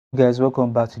Guys,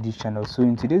 welcome back to this channel. So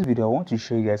in today's video I want to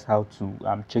show you guys how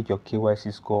to check your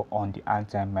KYC score on the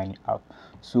Anttime mining app.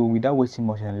 So without wasting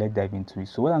much time, let's dive into it.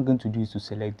 So what I'm going to do is to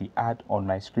select the ad on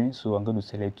my screen. So I'm going to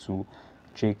select to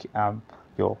check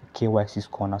your KYC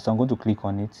score now. So I'm going to click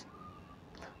on it.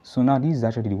 So now this is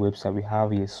actually the website. We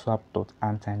have here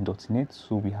swap.anttime.net.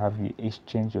 So we have here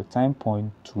exchange your time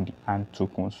point to the Ant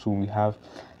token. So we have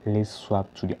let's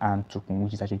swap to the Ant token,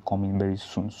 which is actually coming very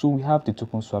soon. So we have the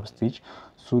token swap stage.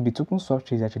 So the token swap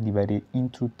stage is actually divided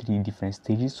into 3 different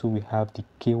stages. So we have the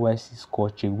KYC score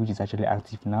check, which is actually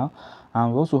active now,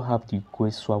 and we also have the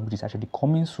quest swap, which is actually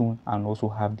coming soon, and also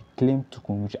have the claim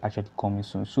token, which is actually coming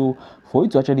soon. So for you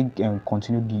to actually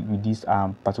continue with this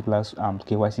particular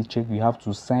KYC check, you have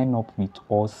to sign up with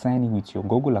or sign in with your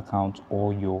Google account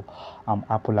or your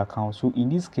Apple account. So in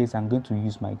this case I'm going to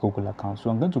use my Google account.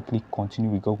 So I'm going to click continue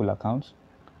with Google account.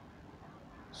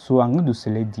 So I'm going to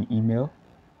select the email.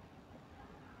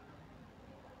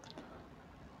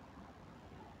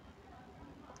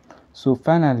 So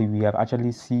finally we have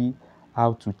actually see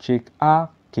how to check our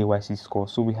KYC score.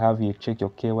 So we have here check your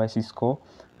KYC score.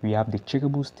 We have the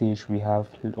checkable stage. We have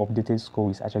updated score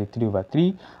is actually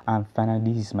 3/3, and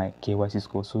finally this is my KYC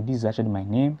score. So this is actually my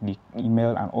name, the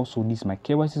email, and also this is my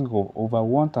KYC score over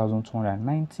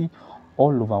 1290,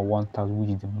 all over 1000, which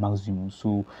is the maximum.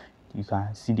 So you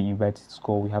can see the invited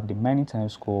score. We have the mining time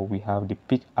score. We have the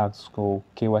pick act score,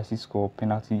 KYC score,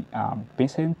 penalty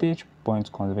percentage,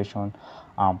 point conservation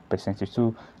percentage.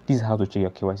 So this is how to check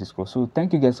your KYC score. So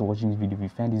thank you guys for watching this video. If you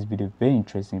find this video very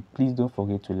interesting, please don't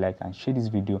forget to like and share this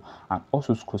video, and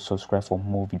also subscribe for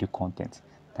more video content.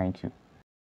 Thank you.